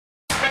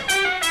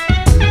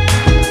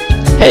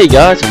Hey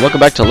guys, and welcome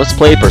back to Let's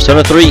Play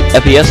Persona 3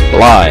 FES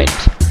Blind.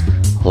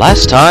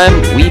 Last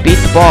time, we beat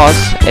the boss,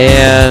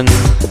 and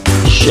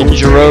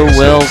Shinjiro,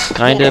 well,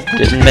 kinda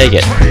didn't make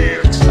it.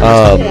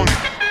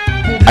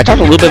 I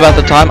talked a little bit about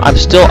the time.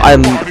 This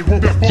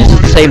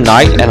is the same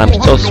night, and I'm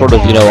still sort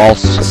of,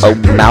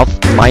 all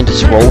mind to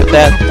scroll with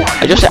that.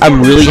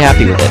 I'm really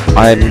happy with it.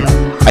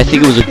 I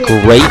think it was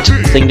a great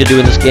thing to do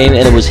in this game,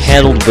 and it was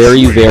handled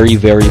very, very,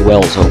 very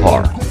well so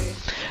far.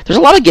 There's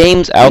a lot of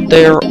games out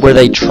there where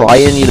they try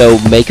and,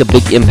 make a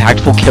big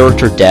impactful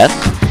character death,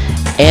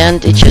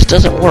 and it just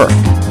doesn't work.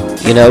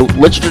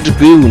 Legend of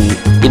Dragoon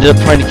ended up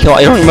trying to kill,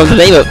 I don't remember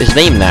his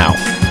name now,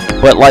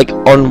 but like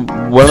on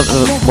one of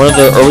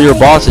the earlier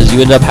bosses,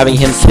 you end up having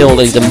him killed,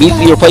 and he's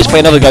immediately replaced by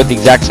another guy with the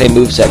exact same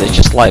moveset. It's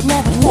just like,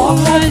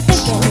 what?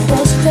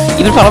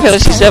 Even Final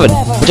Fantasy VII,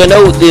 which I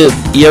know the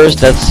Eris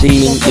death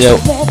scene,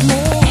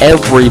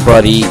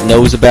 everybody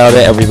knows about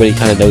it, everybody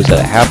kind of knows that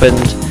it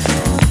happened.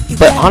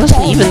 But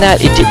honestly, even that,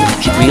 it didn't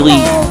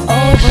really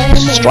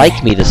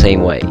strike me the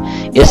same way.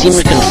 It seemed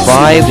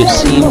contrived, it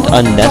seemed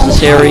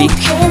unnecessary.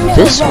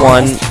 This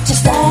one,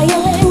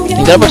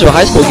 you got a bunch of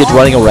high school kids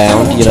running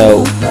around,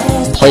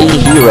 playing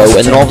hero,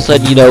 and then all of a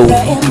sudden,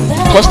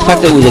 plus the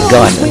fact that it was a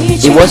gun.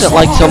 It wasn't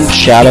like some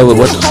shadow, it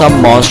wasn't some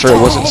monster, it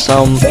wasn't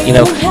some,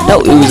 no,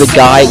 it was a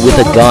guy with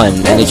a gun,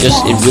 and it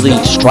really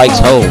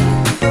strikes home.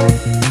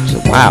 So,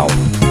 wow.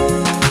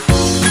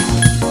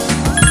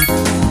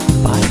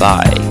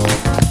 Bye-bye.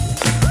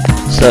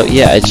 So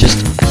yeah, it's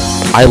just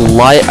I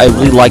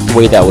really like the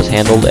way that was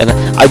handled, and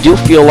I do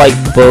feel like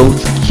both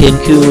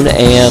Ken-kun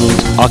and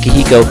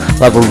Akihiko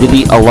have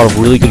a lot of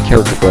really good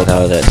character growth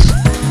out of this.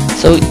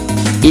 So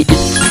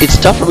it's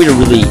tough for me to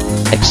really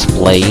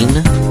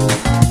explain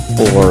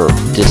or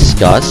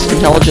discuss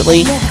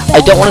intelligently.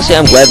 I don't want to say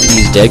I'm glad that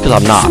he's dead, because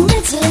I'm not.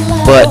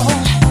 But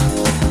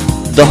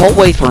the whole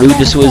way through,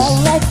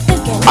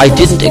 I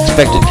didn't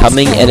expect it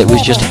coming, and it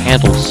was just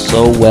handled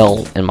so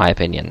well, in my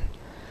opinion.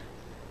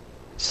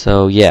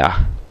 So,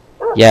 yeah,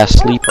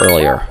 sleep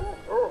earlier.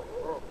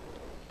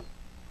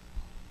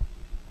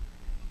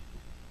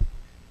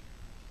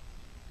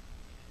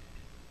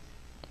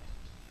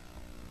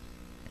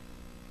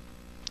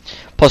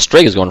 Plus,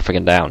 Drake is going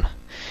freaking down.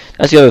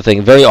 That's the other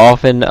thing. Very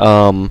often,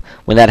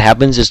 when that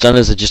happens, it's done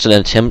as just an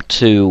attempt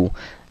to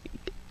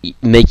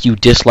make you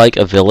dislike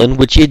a villain,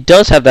 which it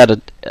does have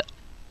that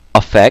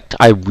effect.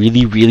 I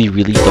really, really,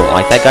 really don't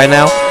like that guy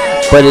now,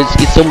 but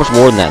it's so much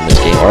more than that in this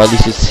game, or at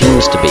least it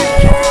seems to be.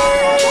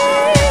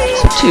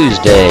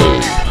 Tuesday.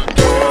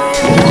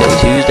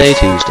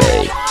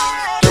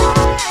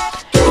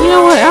 You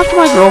know what? After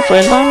my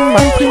girlfriend, I'm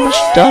pretty much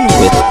done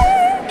with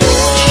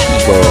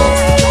Chiba.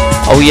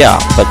 Oh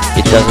yeah, but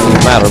it doesn't even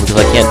matter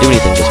because I can't do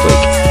anything this week.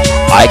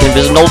 I can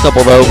visit an old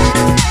couple though.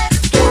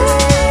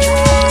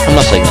 I'm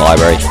not saying the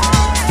library.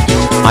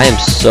 I am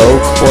so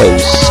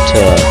close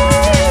to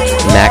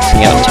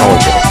maxing out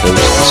intelligence. Those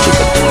are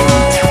stupid.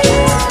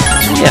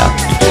 Yeah,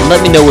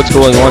 let me know what's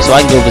going on so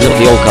I can go visit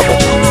the old couple.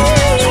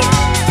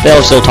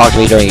 They'll still talk to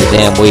me during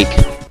exam week.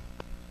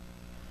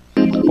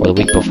 Or the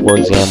week before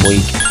exam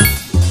week.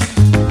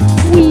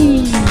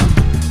 Whee!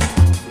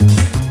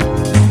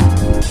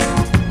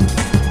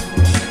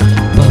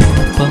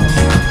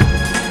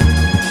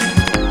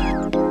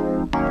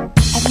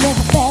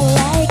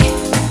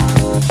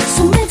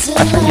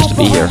 My friend used to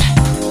be here.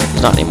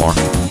 He's not anymore.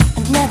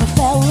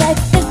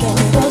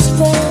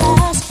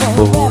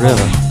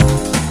 Forever.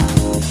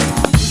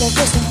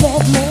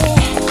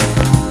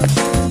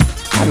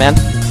 Hi, man.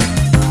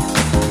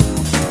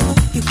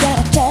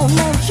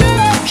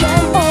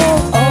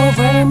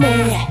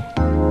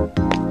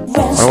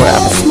 What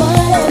happened?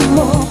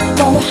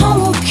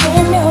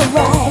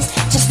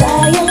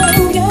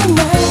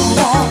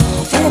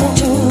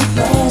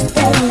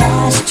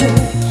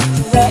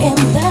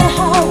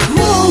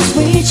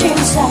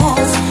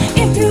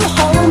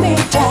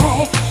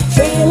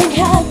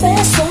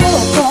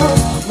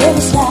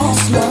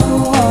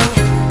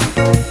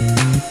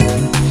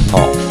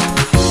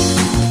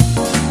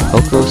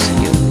 Hoko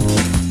Seal.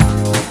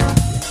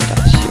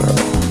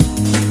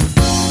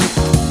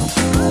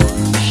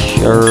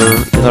 Sure,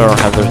 they don't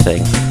have their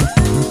thing.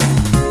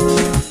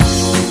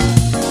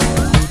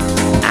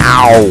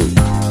 Ow!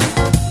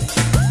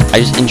 I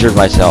just injured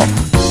myself.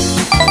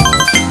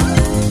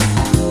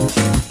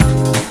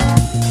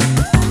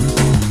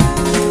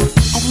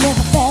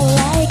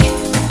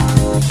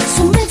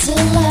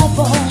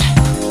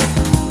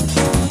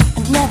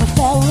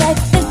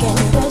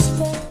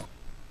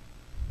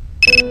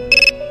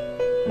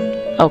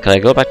 Oh, can I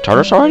go back to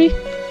Tartarus already?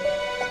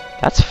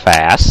 That's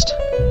fast.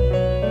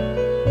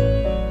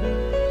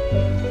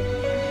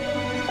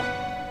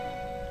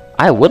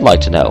 I would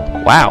like to know.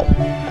 Wow.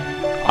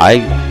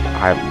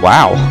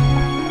 Wow.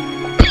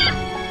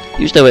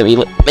 Used to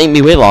make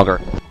me wait longer.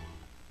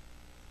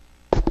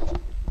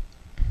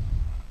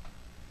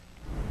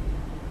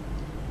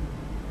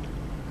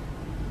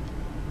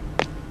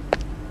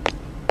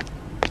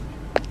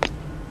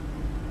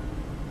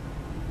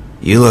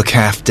 You look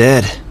half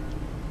dead.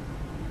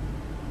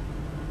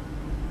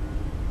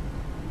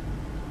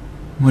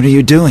 What are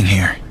you doing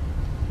here?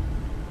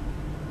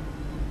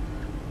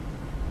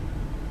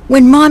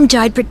 When Mom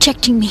died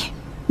protecting me,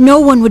 no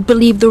one would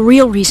believe the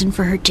real reason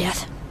for her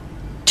death.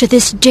 To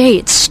this day,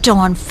 it's still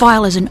on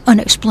file as an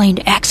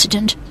unexplained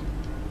accident.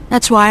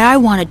 That's why I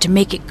wanted to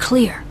make it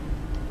clear.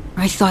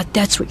 I thought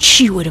that's what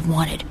she would have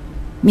wanted.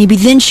 Maybe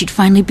then she'd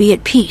finally be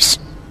at peace.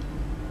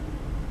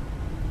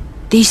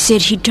 They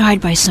said he died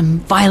by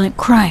some violent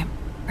crime,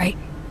 right?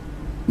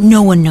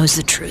 No one knows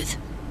the truth.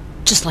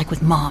 Just like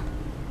with Mom.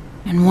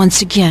 And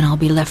once again, I'll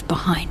be left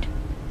behind.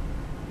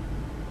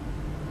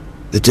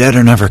 The dead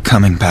are never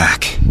coming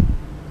back.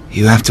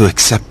 You have to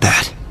accept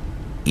that.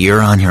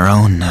 You're on your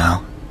own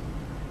now.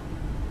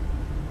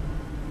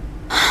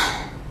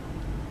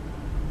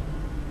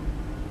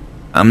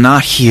 I'm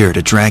not here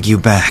to drag you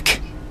back.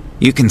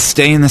 You can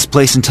stay in this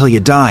place until you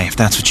die if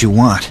that's what you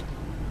want.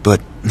 But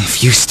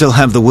if you still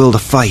have the will to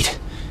fight,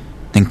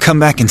 then come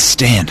back and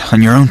stand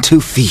on your own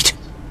 2 feet.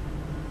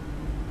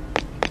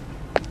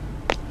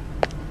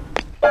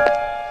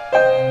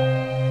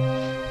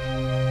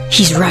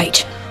 He's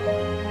right.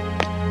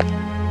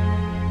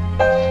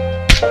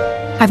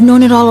 I've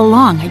known it all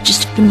along. I've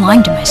just been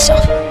lying to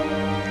myself.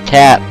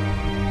 Cat.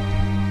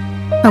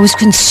 I was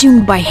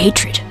consumed by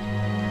hatred.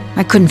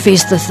 I couldn't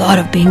face the thought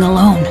of being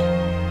alone.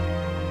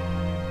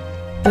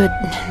 But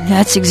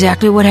that's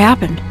exactly what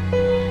happened.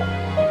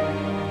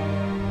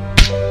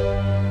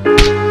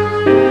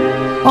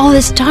 All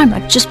this time,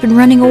 I've just been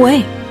running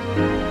away.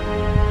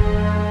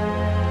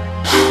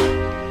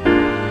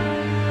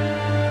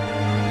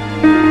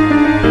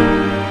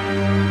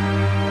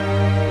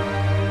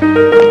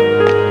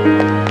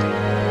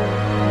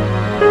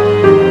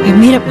 I've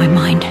made up my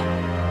mind.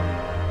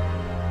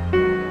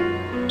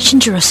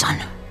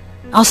 Shinjiro-san,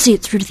 I'll see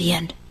it through to the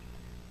end.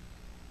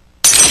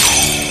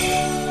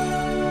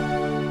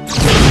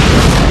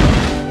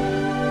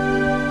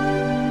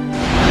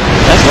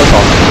 That's what's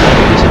awesome.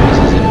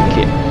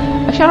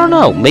 Actually, I don't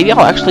know. Maybe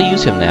I'll actually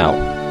use him now.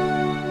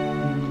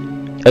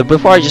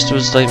 Before I just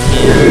was like,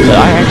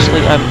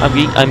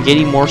 but I'm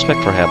getting more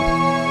respect for him.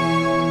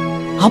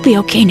 I'll be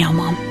okay now,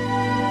 Mom.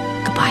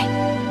 Goodbye.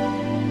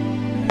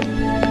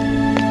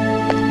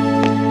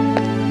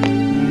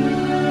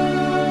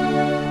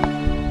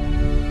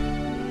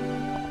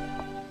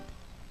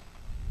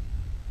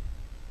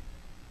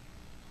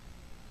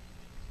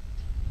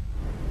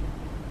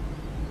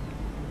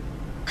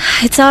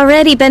 It's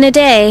already been a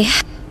day.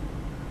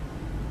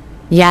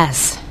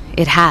 Yes,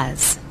 it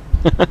has.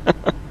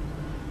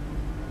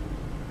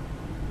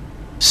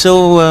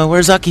 So,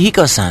 where's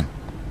Akihiko-san?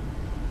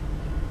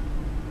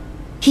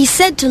 He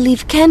said to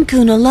leave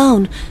Ken-kun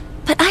alone,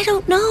 but I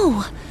don't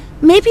know.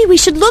 Maybe we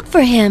should look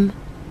for him.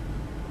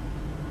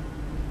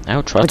 I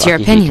don't trust What's your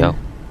Akihiko. opinion?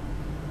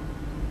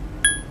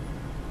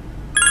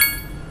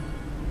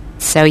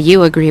 So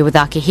you agree with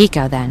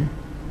Akihiko, then?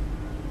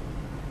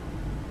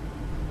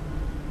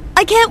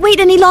 I can't wait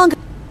any longer.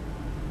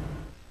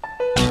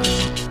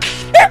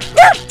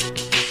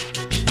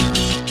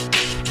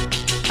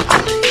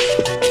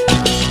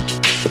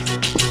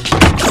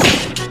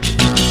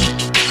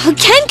 Oh,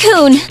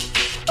 Ken-kun!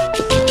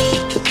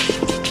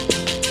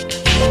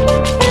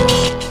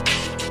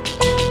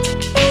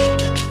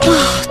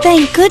 Oh,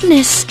 thank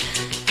goodness.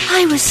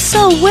 I was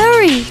so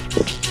worried.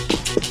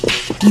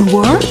 You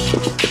were?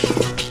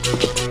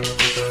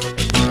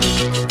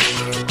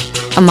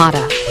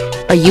 Amada,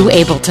 are you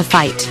able to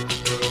fight?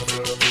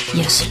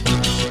 Yes.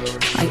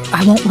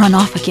 I won't run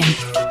off again.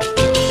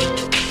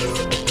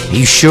 Are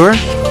you sure?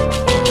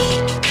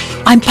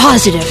 I'm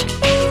positive.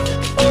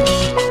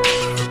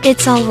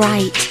 It's all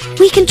right.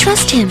 We can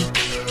trust him.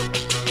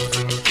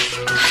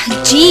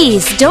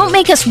 Jeez, don't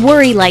make us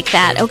worry like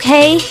that,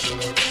 okay?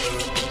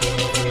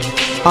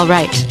 All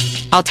right,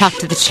 I'll talk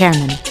to the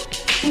chairman.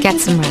 Get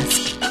some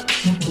rest.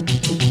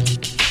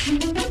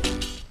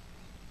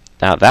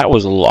 Now that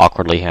was a little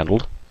awkwardly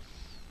handled.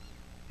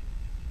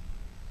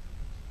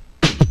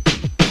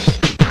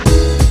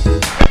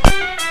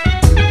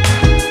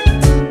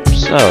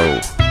 So,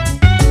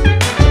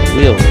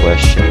 real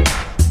question.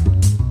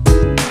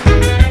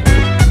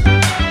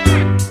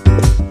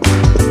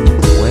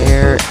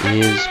 Where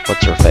is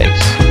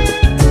what's-her-face?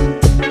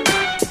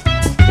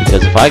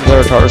 Because if I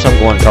go to Tartarus, I'm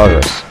going to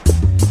Tartarus.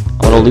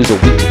 I'm going to lose a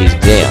week to these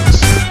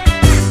exams.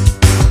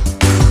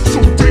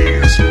 So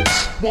dance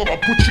while I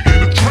put you in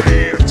a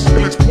trance.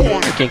 And let's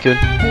party. Hey, Cancun.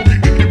 Boogie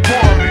in your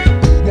body.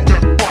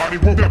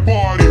 Work that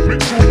body.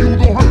 Make sure you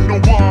don't hurt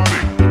nobody.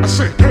 I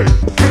say, hey,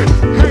 hey,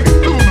 hey.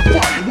 Fill the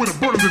fire with a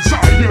burning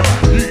desire.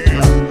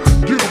 Yeah.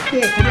 Get up off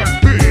of that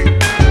thing.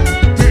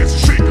 Dance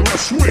and shake and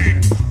let's swing.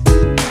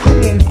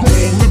 Come on,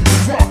 let me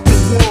rock the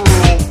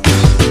world.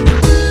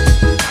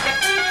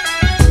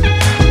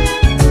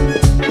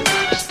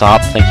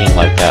 Stop thinking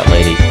like that,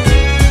 lady.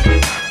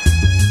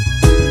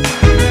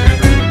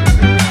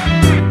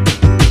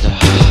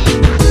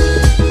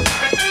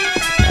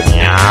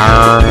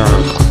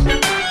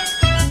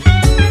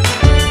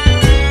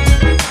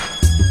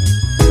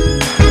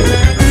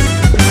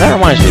 That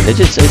reminds me, they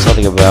did say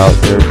something about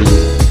there being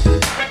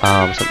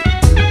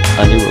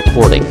a new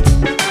recording.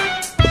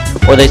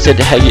 Or they said,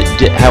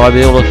 have I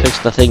been able to fix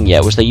the thing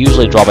yet? Which they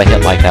usually drop a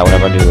hint like that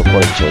whenever a new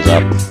recording shows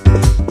up.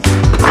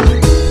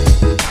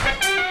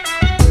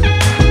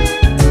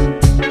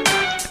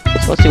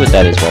 So let's see what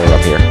that is while we're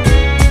up here.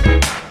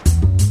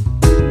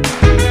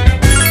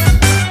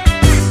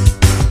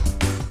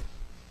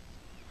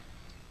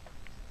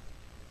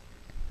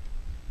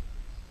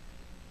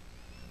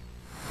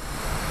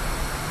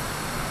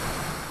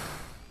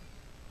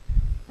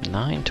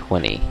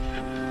 $9.20.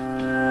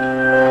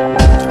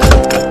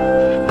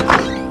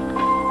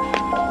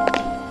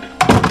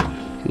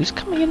 Who's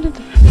coming into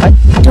the...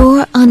 What?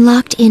 Door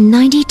unlocked in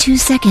 92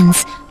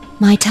 seconds.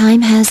 My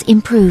time has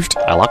improved.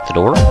 I locked the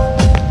door?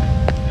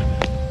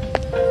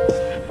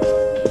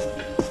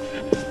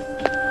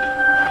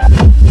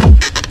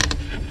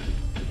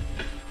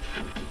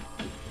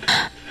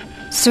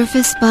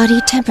 Surface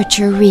body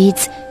temperature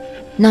reads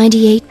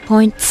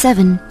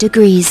 98.7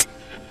 degrees.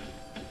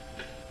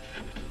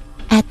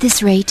 At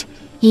this rate,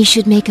 he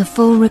should make a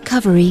full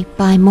recovery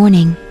by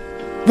morning.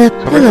 The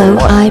pillow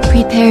I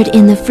prepared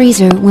in the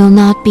freezer will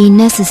not be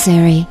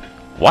necessary.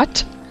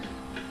 What?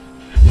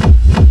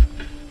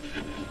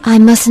 I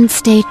mustn't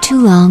stay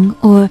too long,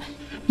 or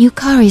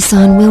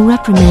Yukari-san will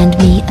reprimand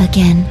me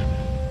again.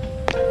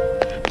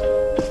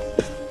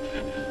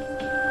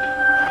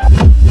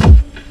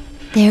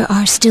 There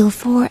are still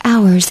 4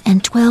 hours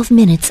and 12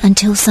 minutes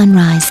until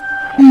sunrise.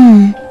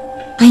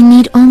 I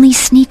need only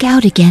sneak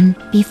out again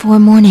before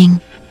morning.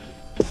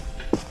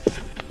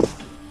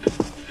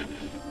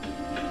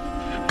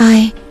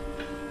 I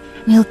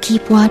will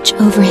keep watch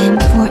over him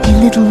for a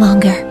little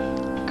longer.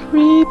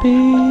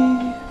 Creepy.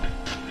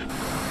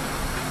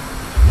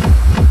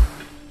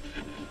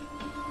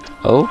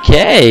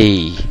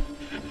 Okay.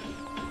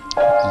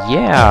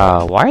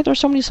 Yeah, why are there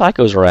so many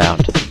psychos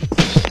around?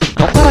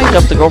 I thought I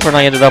ended up the girlfriend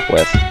I ended up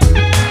with.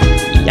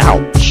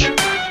 Youch.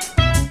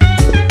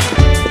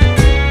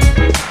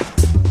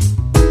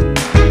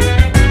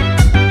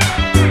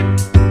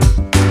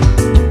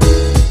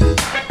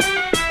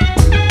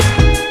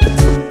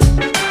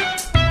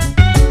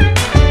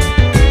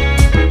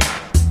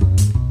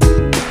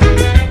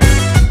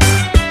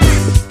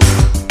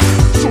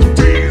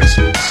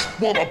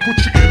 While I put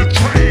you in a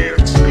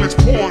trance, let's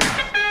party.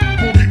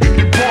 Boogie in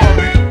your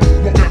body.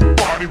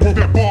 Roll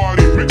that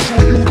body, make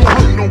sure you don't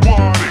hurt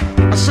nobody.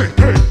 I say,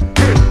 hey,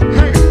 hey,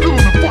 hey,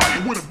 feeling the fire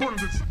with a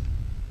burning inside.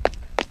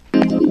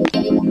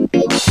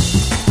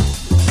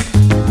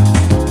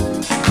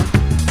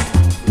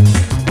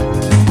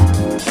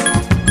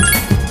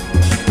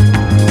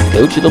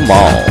 Go to the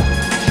mall.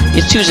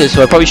 It's Tuesday,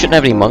 so I probably shouldn't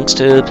have any monks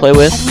to play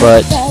with,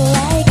 but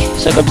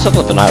so I'm something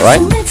with the night, right?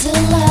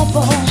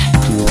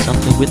 Doing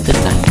something with the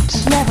night.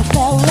 Never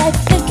felt like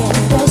thinking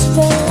this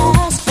will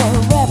last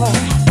forever.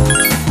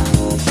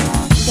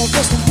 They're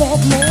just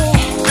with me.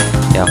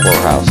 Yeah,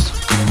 Horror House.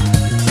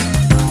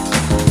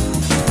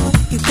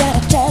 You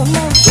gotta tell me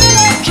you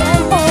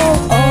can all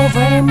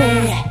over me.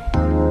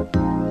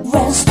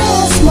 When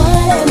stars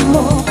smile and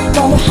move,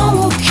 wonder how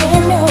look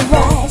in your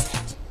eyes.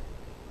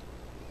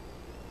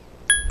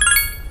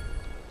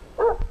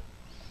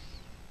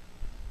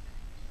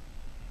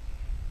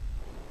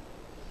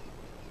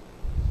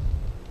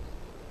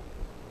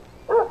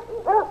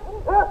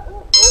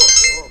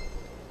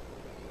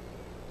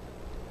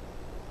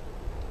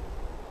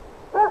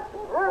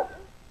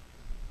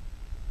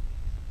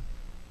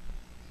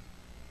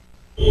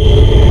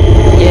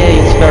 Yay,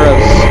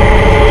 sparrows.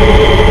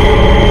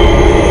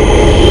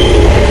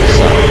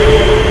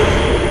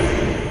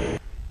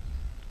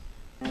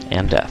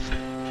 And death.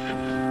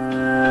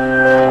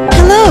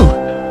 Hello!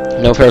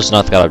 No, Pharaoh's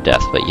not the god of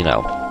death, but you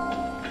know.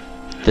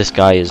 This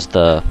guy is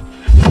the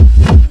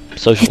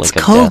social It's link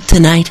of cold death.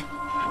 tonight.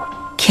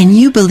 Can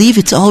you believe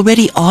it's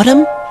already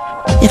autumn?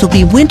 It'll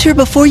be winter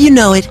before you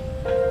know it.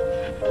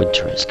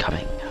 Winter is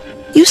coming.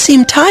 You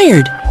seem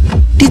tired.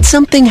 Did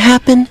something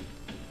happen?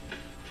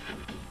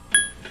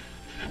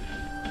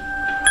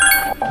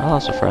 I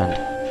lost a friend.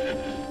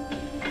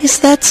 Is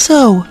that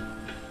so?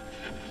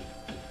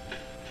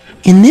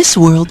 In this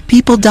world,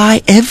 people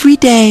die every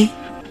day.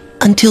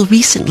 Until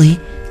recently,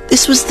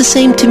 this was the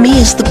same to me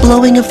as the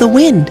blowing of the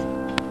wind.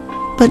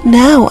 But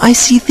now I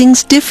see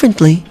things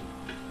differently.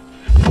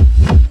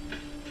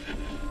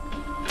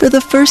 For the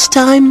first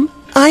time,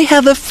 I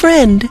have a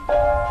friend.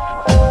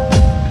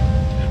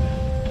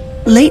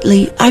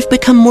 Lately, I've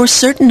become more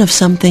certain of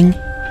something.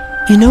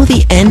 You know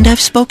the end I've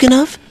spoken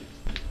of?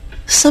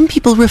 Some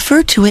people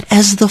refer to it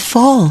as the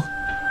fall.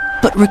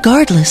 But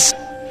regardless,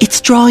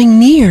 it's drawing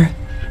near.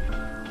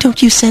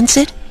 Don't you sense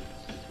it?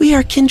 We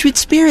are kindred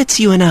spirits,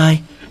 you and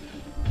I.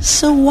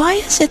 So why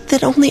is it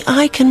that only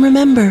I can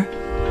remember?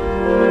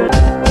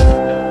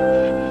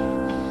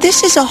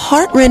 This is a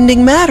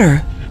heart-rending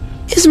matter.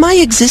 Is my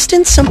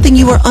existence something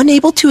you are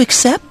unable to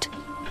accept?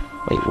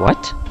 Wait,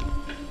 what?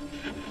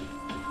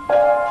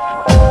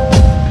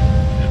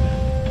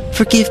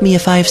 Forgive me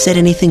if I have said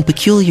anything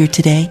peculiar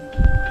today.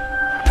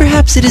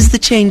 Perhaps it is the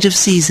change of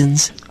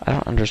seasons. I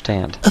don't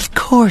understand. Of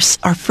course,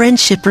 our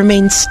friendship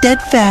remains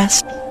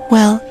steadfast.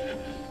 Well,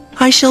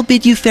 I shall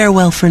bid you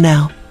farewell for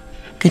now.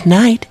 Good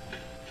night.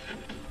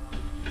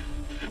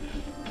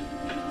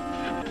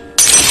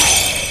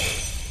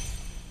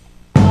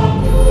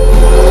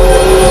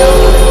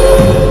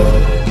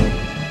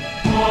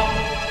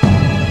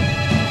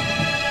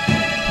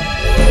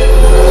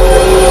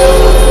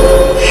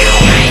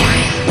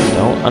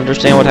 Don't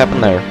understand what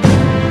happened there.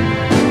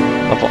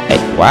 Level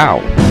 8. Wow.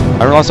 I didn't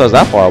realize I was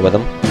that far with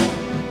him.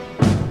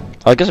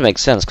 Oh, I guess it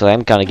makes sense, because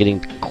I'm kind of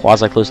getting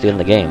quasi-close to the end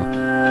of the game.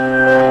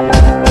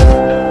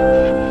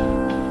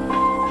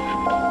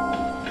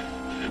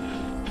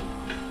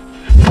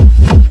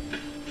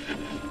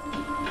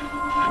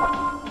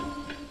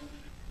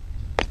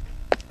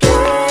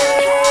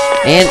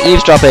 And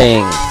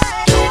eavesdropping!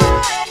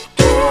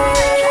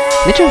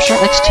 Midterm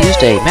start next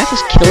Tuesday. Math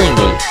is killing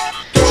me.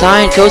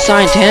 Sine,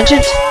 cosine,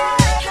 tangent?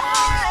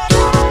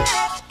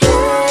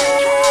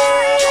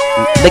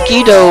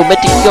 Megiddo,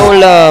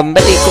 meticola,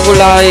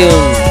 meticolium.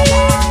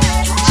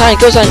 Sine,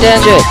 cosine,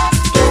 tangent.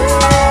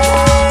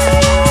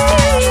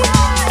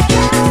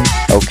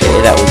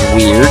 Okay, that was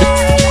weird.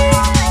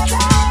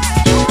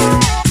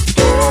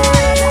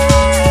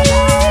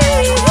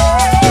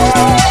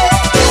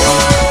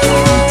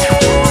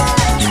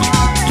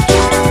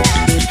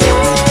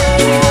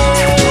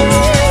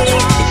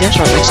 Exams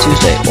start next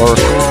Tuesday, or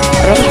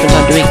I'd rather spend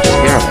time doing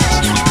experiments.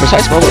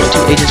 Precise moment when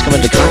two agents come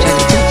into contact,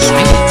 it's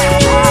exciting.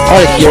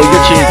 Alright, Akio,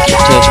 your turn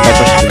to answer my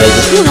question today.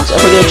 Does anyone else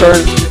ever get a turn?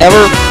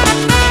 Ever?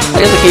 I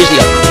guess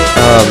occasionally,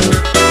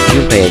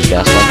 Junpei is the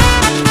last one.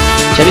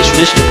 Chinese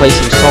tradition of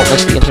placing salt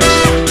next to the entrance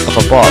of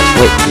a bar.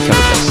 Wait, we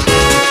covered this.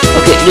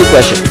 Okay, new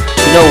question.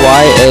 Do you know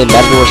why a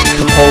Matador's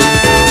capote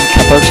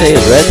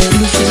is red?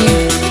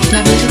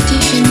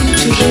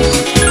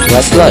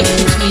 Red blood.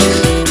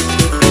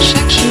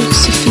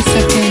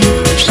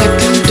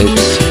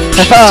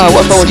 Haha,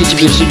 what fun would teaching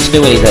good students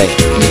do anything?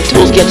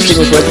 Schools can't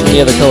distinguish red from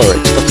any other color.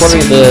 It's the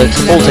fluttering of the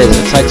capote that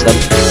excites them.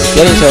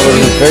 The audience, however,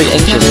 is very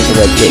anxious at the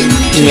red gate.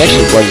 The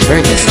reaction of blood is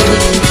very interesting.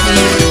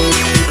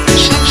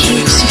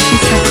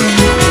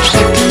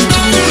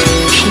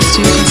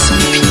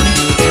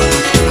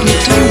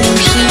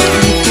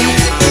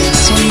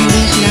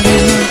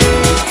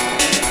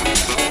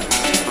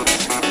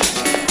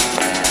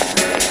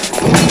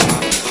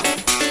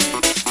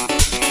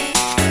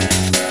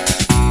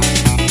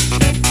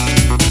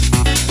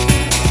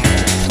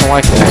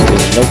 Like that,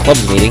 there's no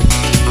clubs meeting.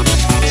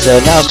 So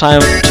now it's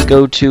time to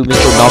go to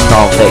Mr. Nom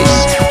Nom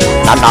Face.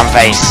 Nom Nom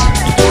Face!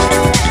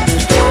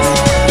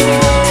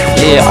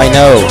 Yeah, I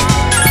know.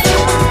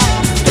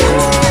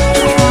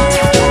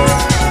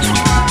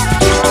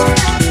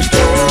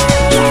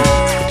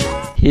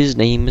 His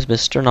name is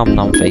Mr. Nom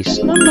Nom Face.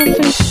 Nom Nom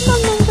Face,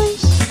 Nom Nom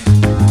Face.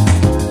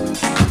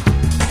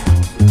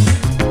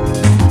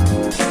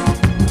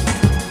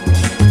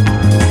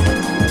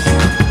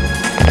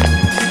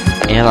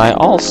 And I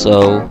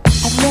also...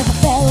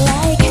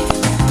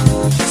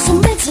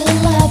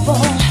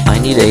 I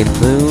need a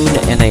moon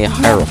and a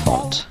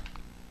hierophant.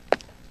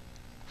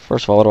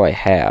 First of all, what do I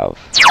have?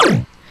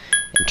 In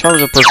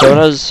terms of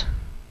personas...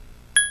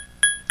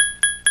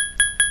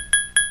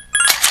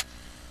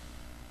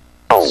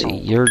 Let's see,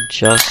 your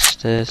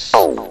Justice,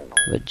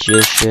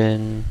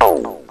 Magician,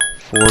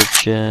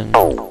 Fortune,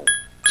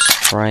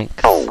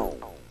 Strength,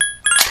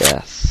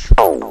 Death,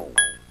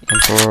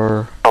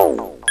 Emperor...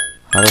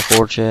 Another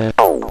Fortune,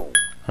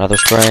 another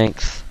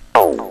Strength,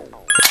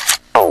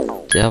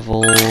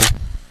 Devil,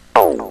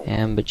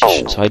 and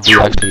Magician. So I do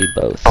actually need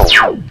both.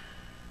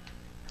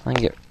 I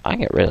can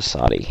get rid of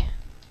Sadi.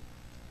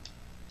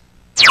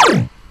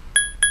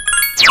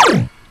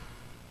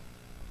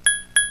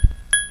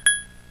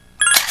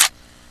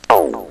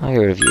 I'll get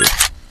rid of you.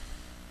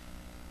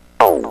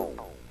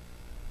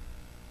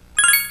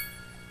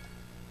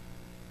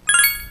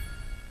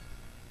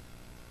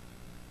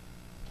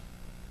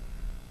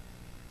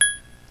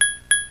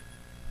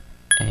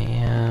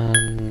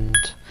 And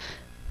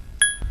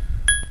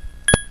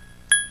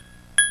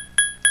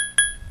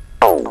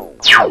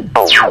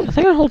I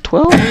think I hold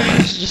 12. Or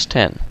is it just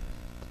 10?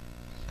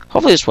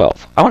 Hopefully it's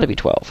 12. I want to be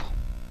 12.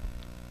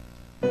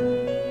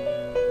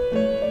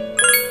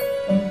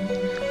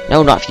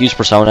 No, not fuse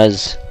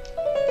personas.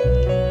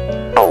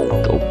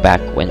 Go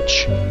back,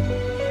 wench.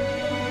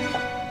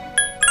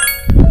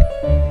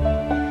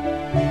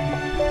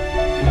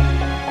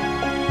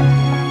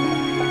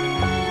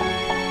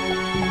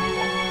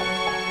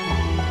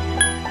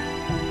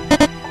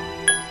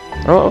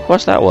 I don't know what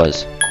quest that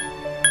was.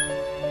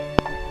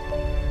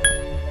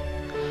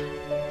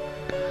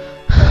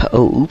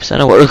 Oh, oops, I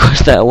know what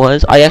request that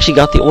was. I actually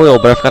got the oil,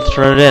 but I forgot to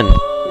turn it in.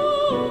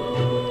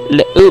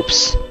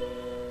 Oops.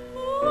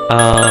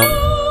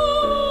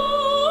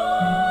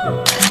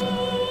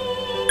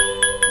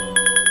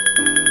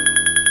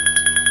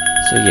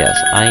 So yes,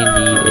 I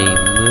need a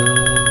moon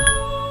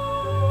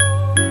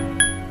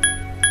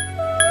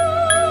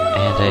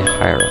and a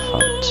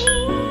hierophant.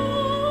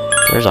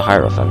 There's a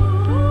hierophant.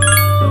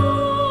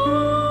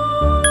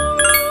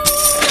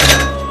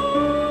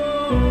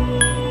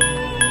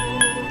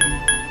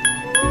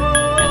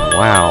 And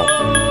wow,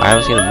 I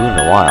haven't seen a moon in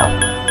a while.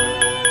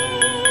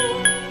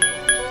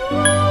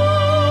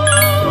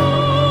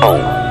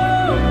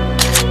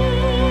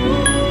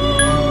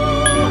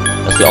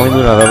 That's the only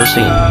moon I've ever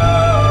seen.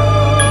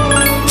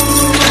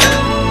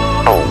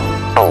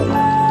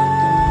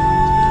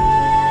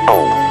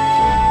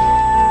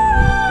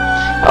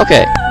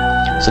 Okay,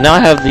 so now I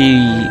have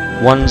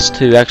the ones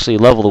to actually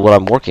level to what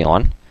I'm working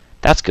on.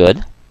 That's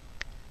good.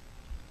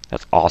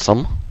 That's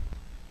awesome.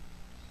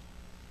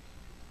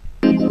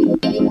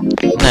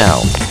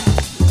 Now,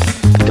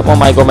 come on,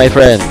 Michael, my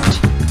friend.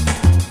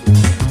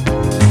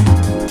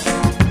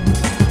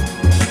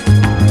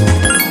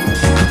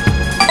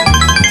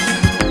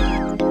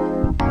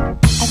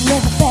 I've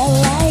never felt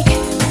like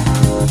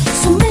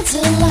so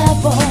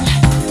mid-level.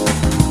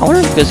 I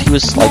wonder if because he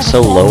was like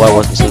so low I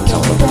wasn't seeing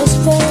something.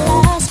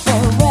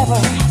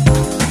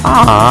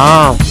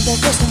 Ah,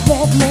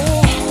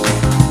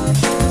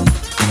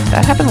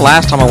 that happened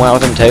last time I went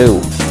out with him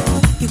too.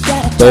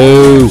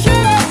 Boo.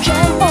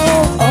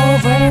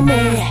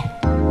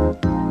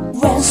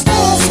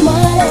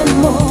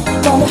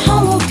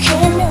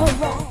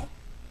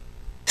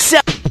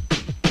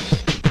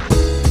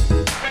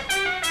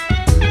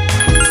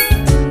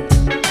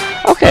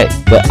 Okay,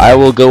 but I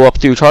will go up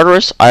through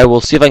Tartarus. I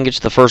will see if I can get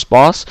to the first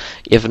boss.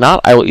 If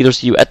not, I will either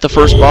see you at the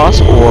first boss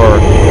or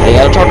hang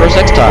out at Tartarus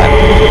next time.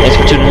 Thanks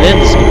for tuning in.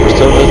 This has been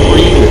Persona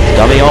 3 with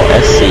Gummy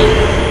SC.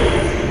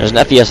 There's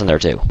an FES in there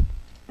too.